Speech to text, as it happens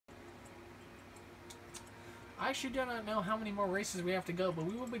actually do not know how many more races we have to go, but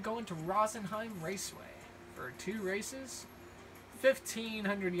we will be going to Rosenheim Raceway for 2 races.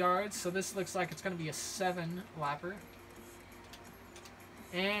 1,500 yards, so this looks like it's going to be a 7-lapper.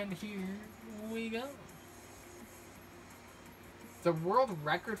 And here we go. The world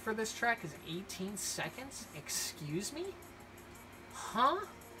record for this track is 18 seconds? Excuse me? Huh?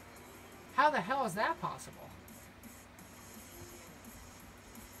 How the hell is that possible?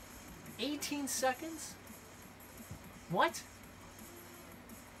 18 seconds? What?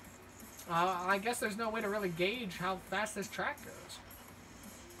 I guess there's no way to really gauge how fast this track goes.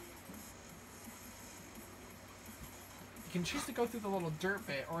 You can choose to go through the little dirt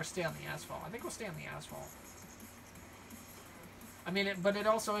bit or stay on the asphalt. I think we'll stay on the asphalt. I mean, but it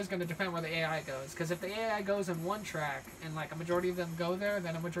also is going to depend where the AI goes. Because if the AI goes in one track and like a majority of them go there,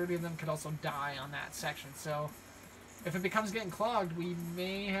 then a majority of them could also die on that section. So if it becomes getting clogged, we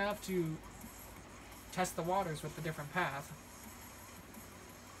may have to test the waters with a different path.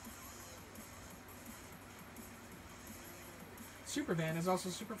 Supervan is also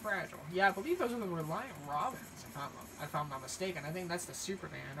super fragile. Yeah, I believe those are the Reliant Robins, if I'm not mistaken. I think that's the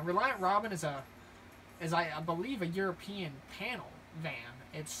Supervan. A Reliant Robin is I believe a European panel van.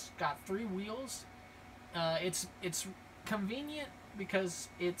 It's got 3 wheels. It's convenient because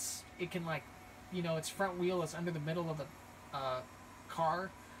it can, like, you know, its front wheel is under the middle of the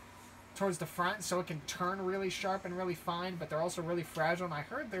car towards the front, so it can turn really sharp and really fine, but they're also really fragile, and I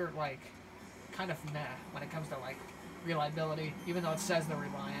heard they're like kind of meh when it comes to like reliability, even though it says they're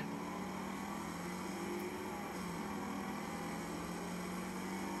reliant.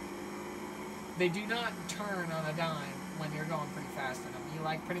 They do not turn on a dime when you're going pretty fast in them. You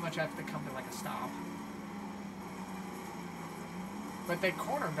like pretty much have to come to like a stop. But they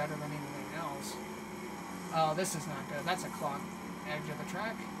corner better than anything else. Oh, this is not good. That's a clogged edge of the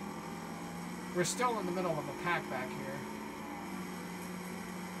track. We're still in the middle of a pack back here.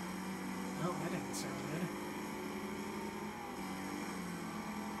 Oh, that didn't sound good.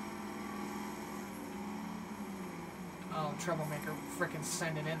 Oh, troublemaker frickin'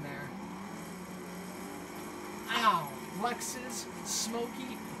 send it in there. Ow! Lexus,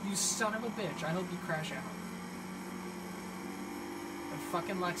 Smokey, you son of a bitch. I hope you crash out. The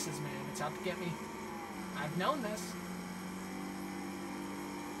fucking Lexus, man. It's out to get me. I've known this.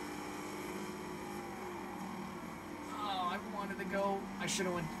 Oh, I wanted to go. I should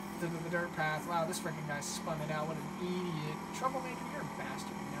have went to the dirt path. Wow, this freaking guy spun it out. What an idiot. Troublemaker, you're a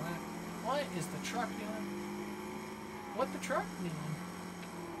bastard, you know that? What is the truck doing? What the truck doing?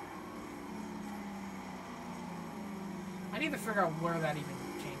 I need to figure out where that even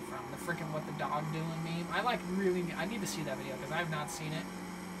came from. The freaking what the dog doing meme. I need to see that video because I have not seen it.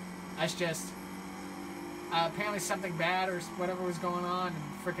 That's just apparently something bad or whatever was going on, and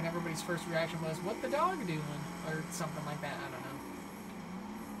freaking everybody's first reaction was, what the dog doing? Or something like that. I don't know.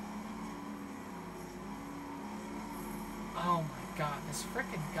 Oh my god, this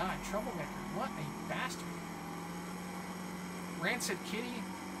freaking guy, troublemaker. What a bastard. Rancid Kitty,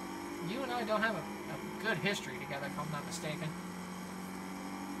 you and I don't have a good history together, if I'm not mistaken.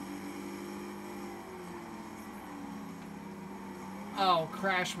 Oh,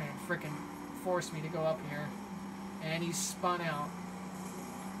 Crashman frickin' forced me to go up here. And he spun out.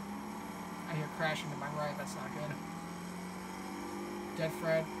 I hear crashing to my right, that's not good. Dead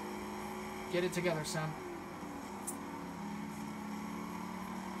Fred. Get it together, son.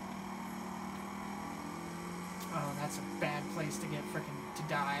 Oh, that's a bad place to get frickin' to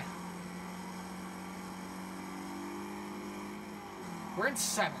die. We're in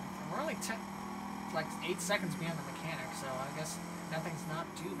 7th, and we're only 8 seconds behind the mechanic, so I guess nothing's not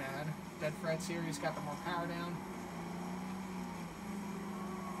too bad. Dead Fred series got the more power down.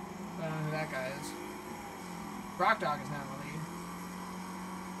 I don't know who that guy is. Rock Dog is now in the lead.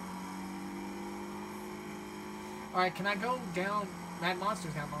 Alright, can I go down? Mad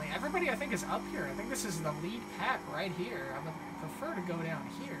Monster's down the lead. Everybody, I think, is up here. I think this is the lead pack right here. I would prefer to go down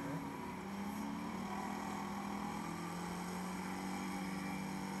here.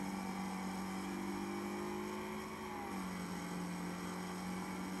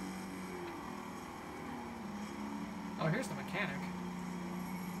 Oh, here's the mechanic.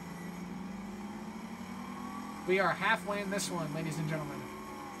 We are halfway in this one, ladies and gentlemen.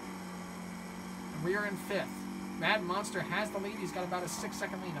 And we are in 5th. Mad Monster has the lead. He's got about a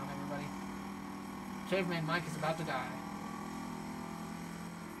 6-second lead on everybody. Caveman Mike is about to die.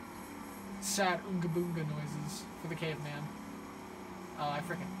 Sad Oonga Boonga noises for the caveman. Oh, I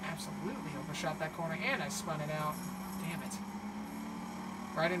freaking absolutely overshot that corner, and I spun it out. Damn it.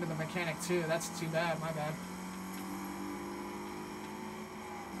 Right into the mechanic, too. That's too bad. My bad.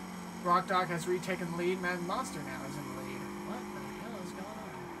 Rock Dog has retaken the lead. Mad Monster now is in the lead. What the hell is going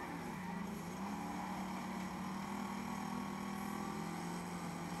on?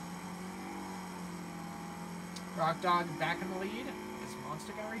 Rock Dog back in the lead. Is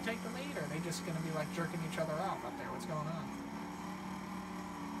Monster going to retake the lead, or are they just going to be like jerking each other off up there? What's going on?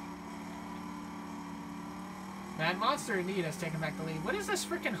 Mad Monster indeed has taken back the lead. What is this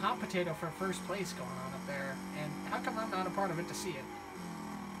freaking hot potato for first place going on up there? And how come I'm not a part of it to see it?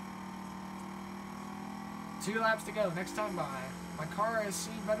 2 laps to go. Next time by. My car has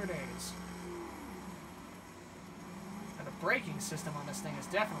seen better days. And the braking system on this thing is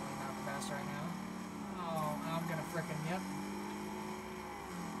definitely not the best right now. Oh, I'm gonna frickin', yep.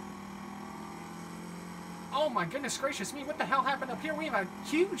 Oh my goodness gracious me, what the hell happened up here? We have a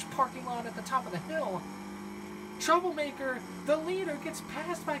huge parking lot at the top of the hill. Troublemaker, the leader, gets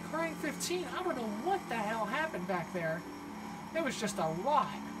passed by Corang15. I don't know what the hell happened back there. It was just a lot.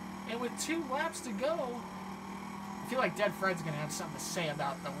 And with 2 laps to go, I feel like Dead Fred's going to have something to say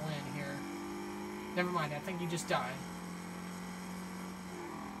about the win here. Never mind, I think he just died.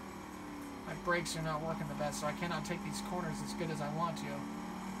 My brakes are not working the best, so I cannot take these corners as good as I want to.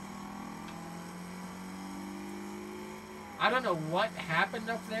 I don't know what happened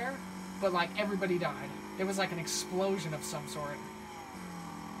up there, but like everybody died. It was like an explosion of some sort.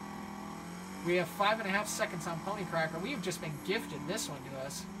 We have 5.5 seconds on Pony Cracker. We have just been gifted this one to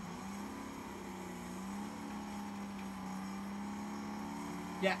us.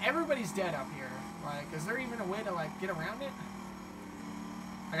 Yeah, everybody's dead up here. Like, is there even a way to like get around it?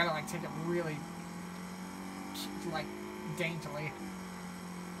 I gotta like take it really like daintily.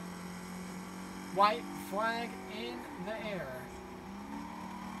 White flag in the air.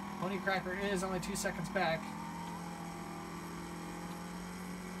 Pony Cracker is only 2 seconds back.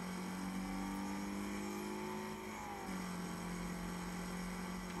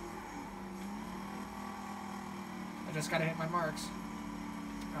 I just gotta hit my marks.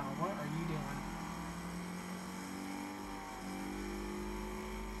 Oh, what are you doing?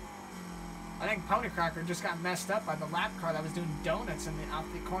 I think Pony Cracker just got messed up by the lap car that was doing donuts in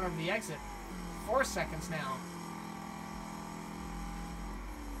off the corner of the exit. 4 seconds now.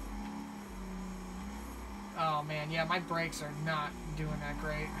 Oh man, yeah, my brakes are not doing that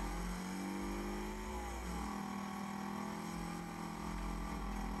great.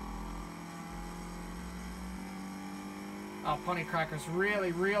 Oh, Pony Cracker's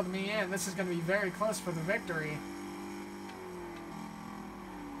really reeled me in. This is going to be very close for the victory.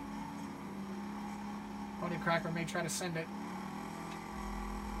 Pony Cracker may try to send it.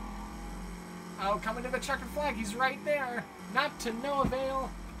 Oh, coming to the checkered flag. He's right there. Not to no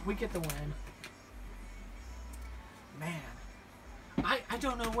avail. We get the win. Man. I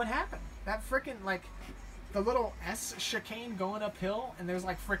don't know what happened. That freaking, like, the little S chicane going uphill, and there's,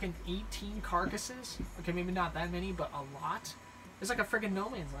 like, freaking 18 carcasses. Okay, maybe not that many, but a lot. There's, like, a freaking no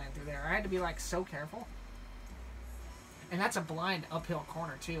man's land through there. I had to be, like, so careful. And that's a blind uphill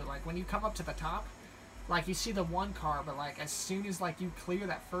corner, too. Like, when you come up to the top, like, you see the one car, but, like, as soon as, like, you clear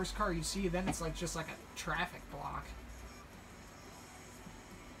that first car you see, then it's, like, just, like, a traffic block.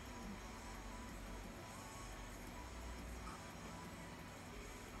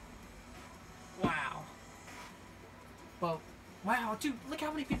 Wow. Well, wow, dude, look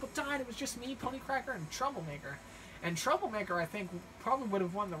how many people died. It was just me, Pony Cracker, and Troublemaker. And Troublemaker, I think, probably would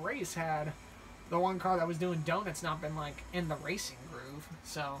have won the race had the one car that was doing donuts not been, like, in the racing groove.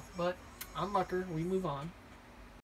 So, but, unlucky, we move on.